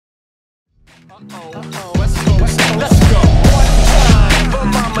Let's go. One time for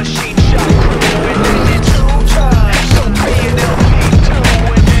my machine shop crew, and then it's 2 times. So being LP2,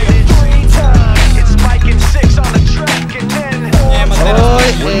 and then it's 3 times. It's Mike and Sixx on the track, and then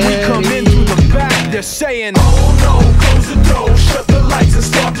when we come in through the back, they're saying, oh no, close the door, shut the lights and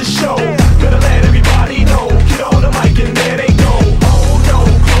start the show. Better let everybody know, get on the mic and there they go. Oh no,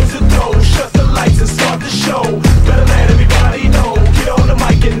 close the door, shut the lights and start the show. Better let everybody know, get on the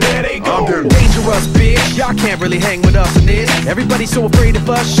mic and there they go. Dangerous bitch, y'all can't really hang with us in this. Everybody's so afraid of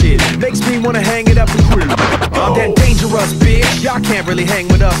us, shit makes me wanna hang it up and quit. I'm that dangerous bitch, y'all can't really hang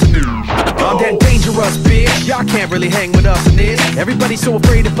with us in this. I'm that dangerous bitch, y'all can't really hang with us in this. Everybody's so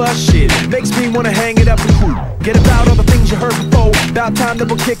afraid of us, shit makes me wanna hang it up and quit. Get about all the things you heard before, about time that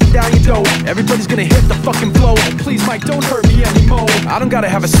we'll kick it down your door. Everybody's gonna hit the fucking flow. Please Mike, don't hurt me anymore. I don't gotta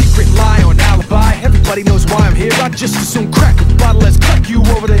have a secret lie or an alibi. Everybody knows why I'm here. I just assume crack a bottle, let's crack you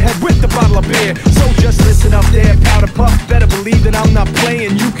over the head with the bottle of beer. So just listen up there, powder puff. Better believe that I'm not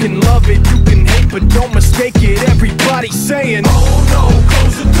playing. You can love it, you can hate, but don't mistake it. Everybody's saying, oh no,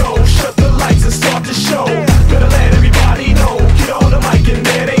 close the door, shut the lights and start the show. Better let everybody know, get on the mic and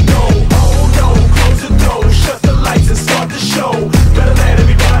there they go. Oh no, close the door, shut the lights and start the show. Better let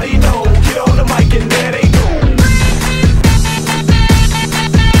everybody know, get on the mic and there they go.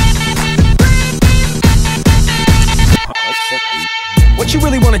 What you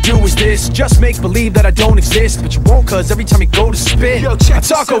really wanna do is this, just make believe that I don't exist. But you won't, cause every time you go to spit, I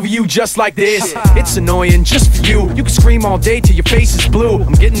talk over you just like this. It's annoying just for you. You can scream all day till your face is blue.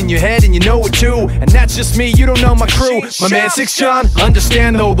 I'm getting in your head and you know it too. And that's just me, you don't know my crew. My man Sixx John,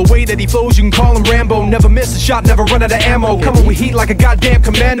 understand though, the way that he flows, you can call him Rambo. Never miss a shot, never run out of ammo. Coming with heat like a goddamn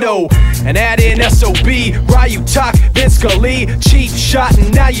commando. And add in S.O.B, Ryu Talk, Vince Scully, cheap shot,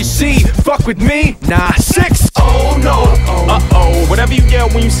 and now you see. Fuck with me? Nah, Sixx. Oh no, uh-oh. Whatever you yell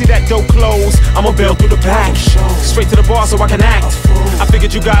when you see that dope close, I'ma bail through the back, straight to the bar so I can act. I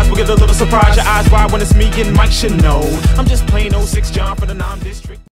figured you guys would get a little surprise. Your eyes wide when it's me and Mike should know. I'm just plain old Sixx John for the non-district.